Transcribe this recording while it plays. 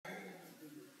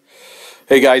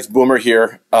Hey guys, Boomer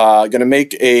here. Going to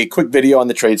make a quick video on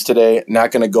the trades today.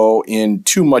 Not going to go in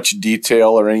too much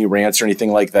detail or any rants or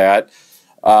anything like that.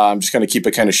 I'm just going to keep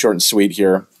it kind of short and sweet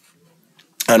here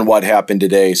on what happened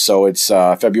today. So it's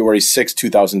February 6,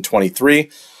 2023.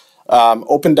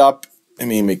 Opened up, let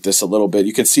me make this a little bit.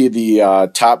 You can see the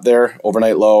top there,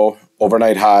 overnight low,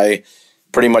 overnight high,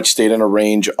 pretty much stayed in a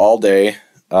range all day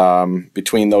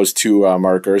between those two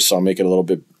markers. So I'll make it a little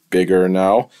bit bigger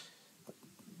now.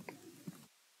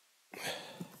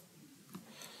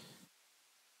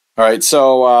 All right,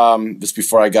 so just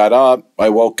before I got up, I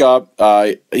woke up.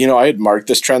 I had marked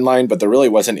this trend line, but there really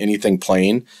wasn't anything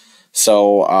plain.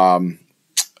 So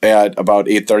at about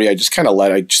 8:30, I just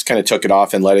kind of took it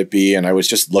off and let it be. And I was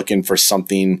just looking for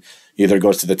something, either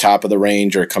goes to the top of the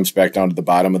range or it comes back down to the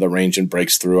bottom of the range and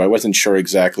breaks through. I wasn't sure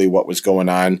exactly what was going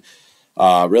on,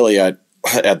 really at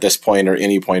this point or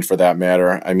any point for that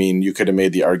matter. I mean, you could have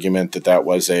made the argument that that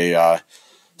was a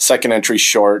second entry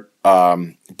short,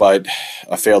 but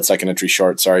a failed second entry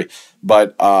short, sorry.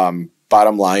 But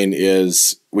bottom line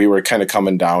is we were kind of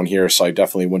coming down here, so I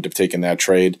definitely wouldn't have taken that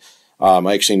trade.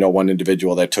 I actually know one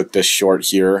individual that took this short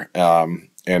here and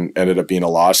ended up being a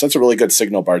loss. That's a really good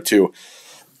signal bar too.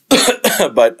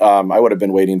 But I would have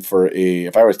been waiting for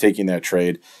if I was taking that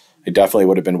trade, I definitely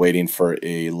would have been waiting for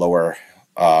a lower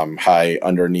high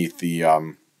underneath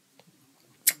the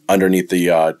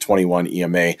 21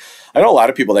 EMA. I know a lot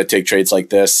of people that take trades like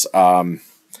this,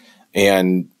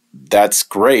 and that's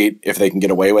great if they can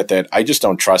get away with it. I just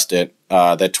don't trust it.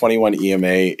 That 21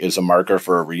 EMA is a marker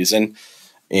for a reason,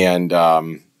 and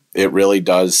it really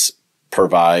does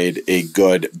provide a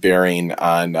good bearing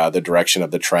on the direction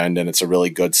of the trend, and it's a really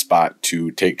good spot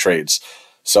to take trades.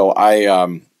 So I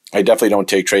definitely don't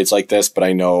take trades like this, but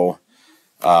I know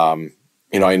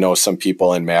I know some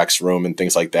people in Mac's room and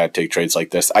things like that take trades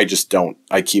like this. I just don't.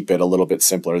 I keep it a little bit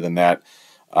simpler than that.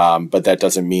 But that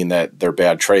doesn't mean that they're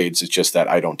bad trades. It's just that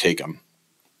I don't take them.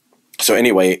 So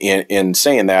anyway, in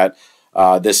saying that,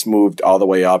 this moved all the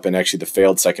way up, and actually the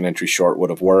failed second entry short would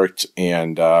have worked.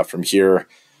 And from here,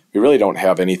 we really don't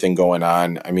have anything going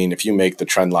on. I mean, if you make the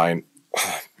trend line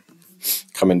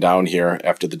coming down here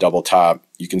after the double top,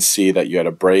 you can see that you had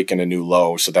a break and a new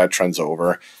low. So that trend's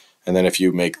over. And then if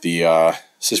you make the,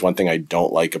 this is one thing I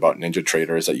don't like about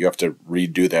NinjaTrader, is that you have to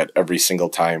redo that every single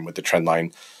time with the trend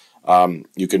line.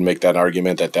 You could make that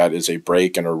argument that that is a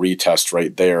break and a retest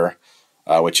right there,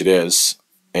 which it is.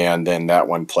 And then that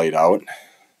one played out.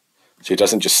 So it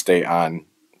doesn't just stay on.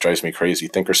 It drives me crazy.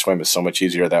 Thinkorswim is so much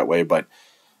easier that way. But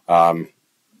I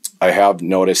have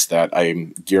noticed that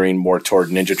I'm gearing more toward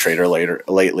NinjaTrader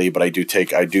lately, but I do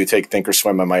take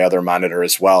Thinkorswim on my other monitor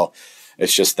as well.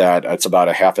 It's just that it's about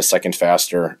a half a second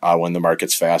faster when the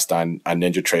market's fast on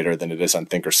NinjaTrader than it is on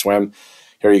Thinkorswim.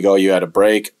 Here you go. You had a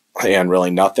break and really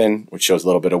nothing, which shows a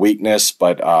little bit of weakness.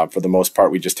 But for the most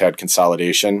part, we just had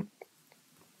consolidation,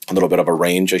 a little bit of a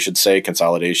range, I should say.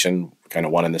 Consolidation, kind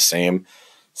of one and the same.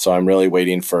 So I'm really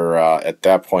waiting for, at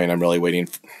that point, I'm really waiting.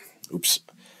 Oops,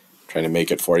 trying to make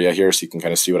it for you here so you can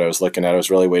kind of see what I was looking at. I was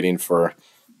really waiting for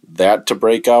that to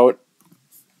break out,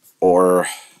 or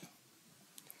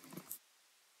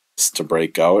to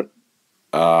break out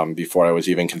before I was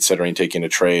even considering taking a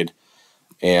trade.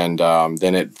 And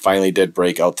then it finally did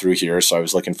break out through here. So I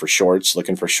was looking for shorts,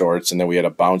 and then we had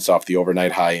a bounce off the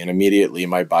overnight high. And immediately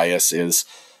my bias is,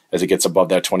 as it gets above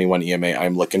that 21 EMA,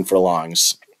 I'm looking for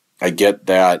longs. I get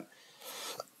that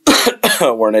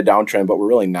we're in a downtrend, but we're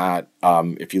really not.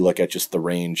 If you look at just the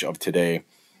range of today,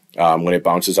 when it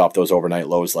bounces off those overnight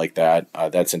lows like that,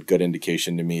 that's a good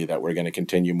indication to me that we're going to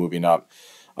continue moving up.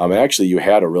 And actually, you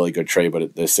had a really good trade,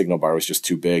 but the signal bar was just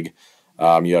too big.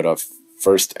 You had a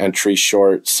first entry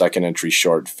short, second entry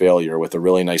short failure with a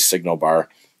really nice signal bar.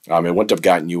 It wouldn't have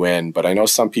gotten you in, but I know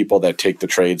some people that take the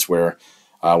trades where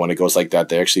when it goes like that,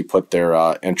 they actually put their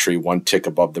entry one tick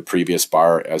above the previous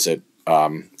bar as it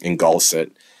engulfs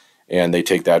it, and they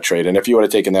take that trade. And if you would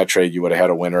have taken that trade, you would have had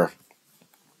a winner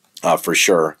for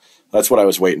sure. That's what I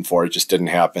was waiting for. It just didn't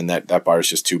happen. That bar is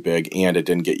just too big, and it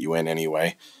didn't get you in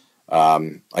anyway.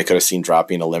 I could have seen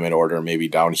dropping a limit order maybe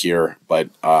down here, but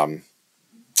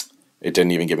it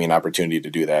didn't even give me an opportunity to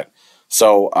do that.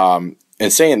 So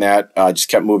in saying that, just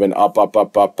kept moving up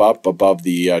above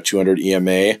the 200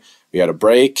 EMA. We had a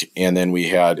break, and then we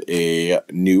had a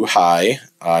new high,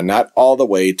 not all the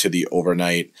way to the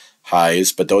overnight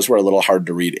highs, but those were a little hard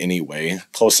to read anyway,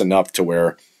 close enough to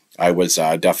where I was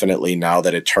definitely, now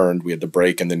that it turned, we had the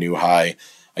break and the new high,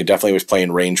 I definitely was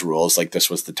playing range rules, like this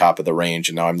was the top of the range,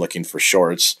 and now I'm looking for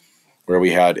shorts, where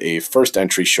we had a first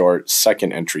entry short,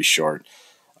 second entry short,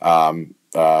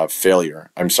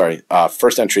 failure. I'm sorry,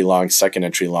 first entry long, second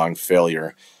entry long,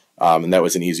 failure. And that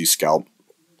was an easy scalp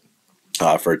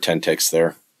for 10 ticks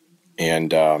there.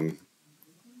 And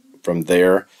from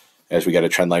there, as we got a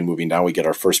trend line moving down, we get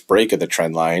our first break of the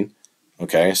trend line.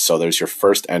 Okay, so there's your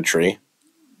first entry.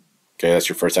 Okay, that's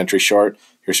your first entry short.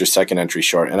 Here's your second entry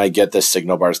short. And I get this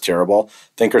signal bar is terrible.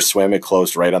 Thinkorswim, it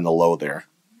closed right on the low there.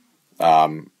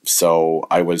 So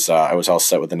I was all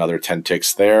set with another 10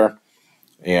 ticks there.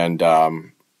 And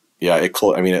yeah, it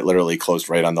literally closed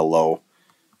right on the low.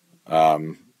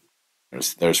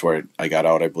 There's where I got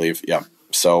out, I believe. Yeah.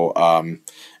 So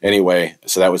anyway,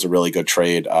 so that was a really good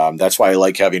trade. That's why I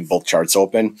like having both charts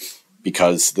open,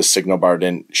 because the signal bar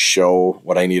didn't show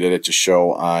what I needed it to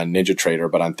show on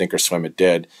NinjaTrader, but on Thinkorswim it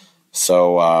did.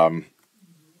 So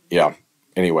yeah.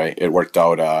 Anyway, it worked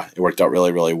out. It worked out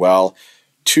really, really well.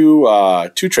 Two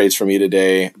trades for me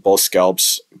today, both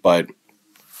scalps, but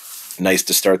nice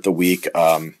to start the week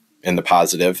in the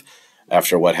positive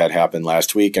after what had happened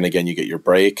last week. And again, you get your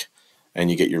break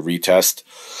and you get your retest.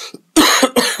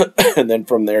 And then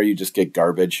from there, you just get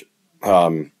garbage.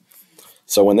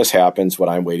 So when this happens, what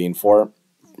I'm waiting for,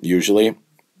 usually,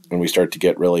 when we start to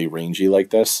get really rangy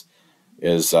like this,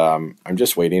 is I'm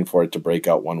just waiting for it to break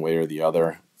out one way or the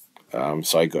other.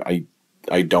 So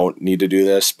I don't need to do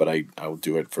this, but I'll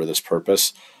do it for this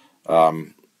purpose.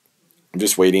 I'm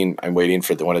just waiting. I'm waiting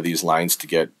for one of these lines to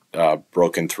get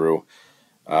broken through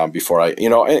before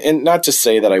and not to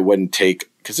say that I wouldn't take,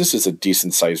 because this is a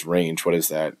decent sized range. What is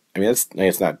that? I mean,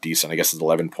 it's not decent. I guess it's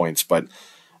 11 points, but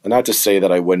not to say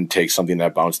that I wouldn't take something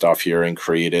that bounced off here and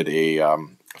created a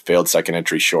failed second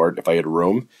entry short if I had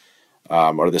room,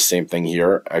 or the same thing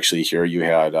here. Actually, here you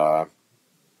had a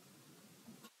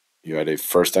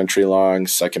first entry long,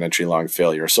 second entry long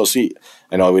failure. So see,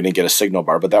 I know we didn't get a signal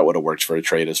bar, but that would have worked for a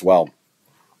trade as well.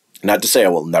 Not to say I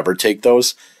will never take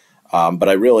those, but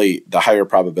the higher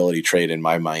probability trade in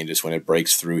my mind is when it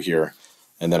breaks through here,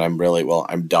 and then I'm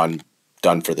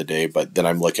done for the day. But then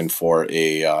I'm looking for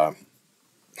a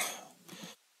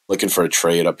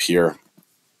trade up here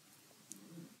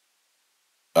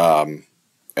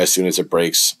as soon as it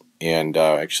breaks. And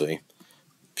actually,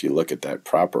 if you look at that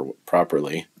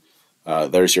properly,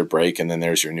 there's your break, and then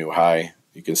there's your new high.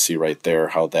 You can see right there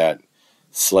how that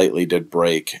slightly did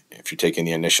break if you're taking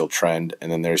the initial trend,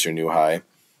 and then there's your new high.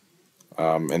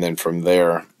 And then from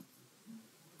there,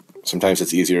 sometimes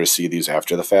it's easier to see these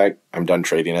after the fact. I'm done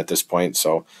trading at this point,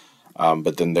 so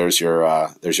but then there's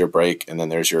your break, and then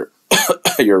there's your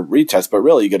your retest. But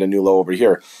really, you get a new low over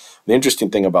here. The interesting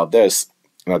thing about this,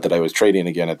 not that I was trading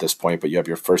again at this point, but you have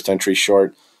your first entry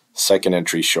short, second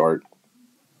entry short,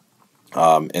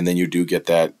 and then you do get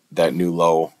that new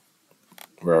low.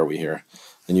 Where are we here?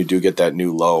 Then you do get that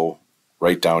new low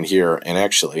right down here. And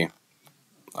actually,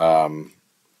 I'm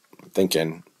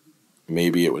thinking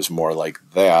maybe it was more like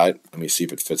that. Let me see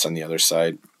if it fits on the other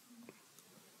side.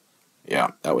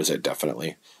 Yeah, that was it,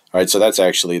 definitely. All right, so that's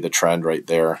actually the trend right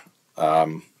there.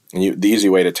 And the easy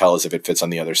way to tell is if it fits on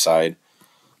the other side.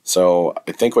 So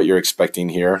I think what you're expecting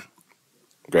here,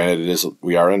 granted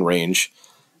we are in range,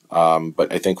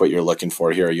 but I think what you're looking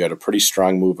for here, you had a pretty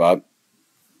strong move up,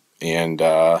 and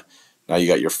now you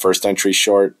got your first entry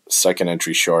short, second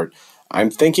entry short. I'm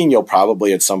thinking you'll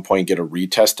probably at some point get a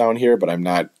retest down here, but I'm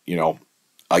not,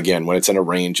 again, when it's in a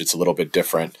range, it's a little bit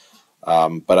different.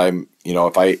 But I'm,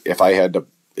 if I had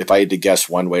to guess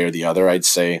one way or the other, I'd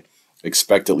say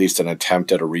expect at least an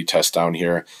attempt at a retest down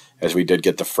here, as we did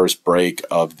get the first break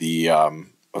of the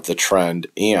trend,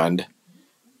 and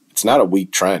it's not a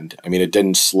weak trend. I mean, it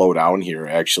didn't slow down here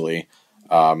actually.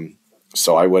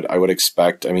 So I would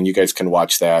expect. I mean, you guys can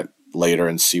watch that later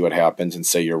and see what happens and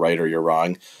say you're right or you're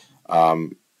wrong.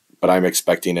 But I'm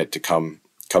expecting it to come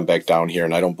back down here,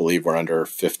 and I don't believe we're under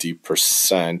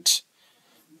 50%.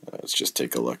 Let's just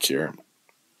take a look here.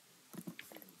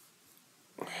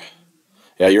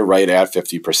 Yeah, you're right at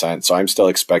 50%. So I'm still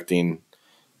expecting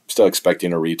a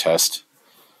retest.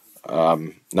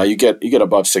 Now you get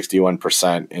above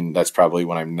 61%, and that's probably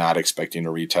when I'm not expecting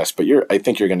a retest. But I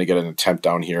think you're going to get an attempt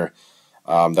down here.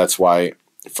 That's why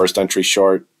first entry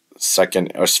short,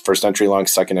 first entry long,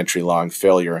 second entry long,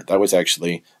 failure. That was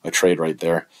actually a trade right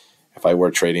there. If I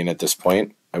were trading at this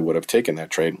point, I would have taken that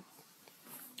trade.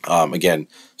 Again,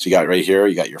 so you got right here,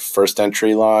 you got your first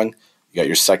entry long, you got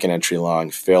your second entry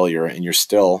long, failure, and you're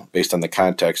still, based on the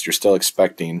context, you're still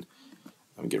expecting,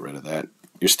 let me get rid of that,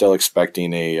 you're still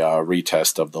expecting a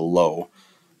retest of the low.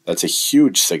 That's a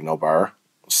huge signal bar.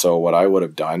 So what I would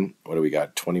have done, what do we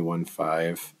got,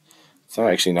 21.5? It's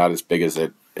not actually not as big as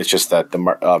it. It's just that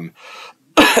the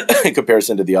in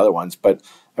comparison to the other ones, but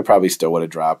I probably still would have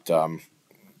dropped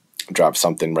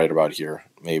something right about here.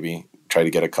 Maybe try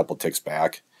to get a couple ticks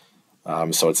back.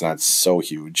 So it's not so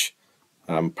huge.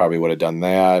 Probably would have done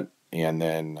that and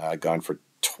then gone for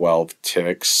 12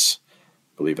 ticks.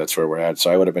 I believe that's where we're at.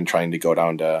 So I would have been trying to go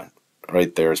down to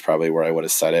right there is probably where I would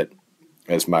have set it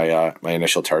as my my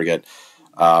initial target.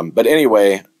 But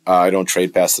anyway, I don't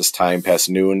trade past this time, past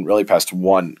noon, really past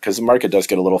 1, because the market does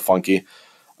get a little funky.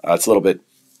 It's a little bit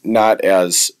not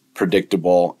as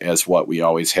predictable as what we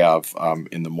always have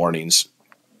in the mornings.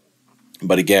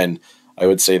 But again, I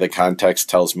would say the context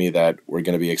tells me that we're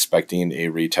going to be expecting a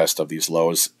retest of these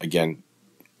lows. Again,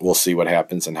 we'll see what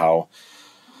happens and how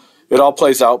it all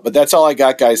plays out. But that's all I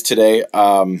got, guys, today.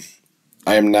 I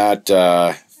am not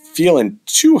feeling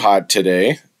too hot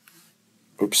today.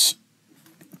 Oops.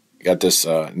 Got this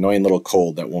annoying little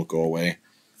cold that won't go away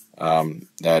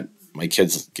that my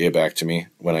kids gave back to me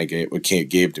when I gave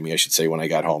to me, I should say, when I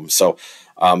got home. So,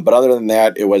 but other than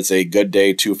that, it was a good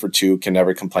day, 2 for 2. Can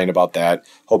never complain about that.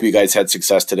 Hope you guys had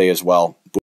success today as well.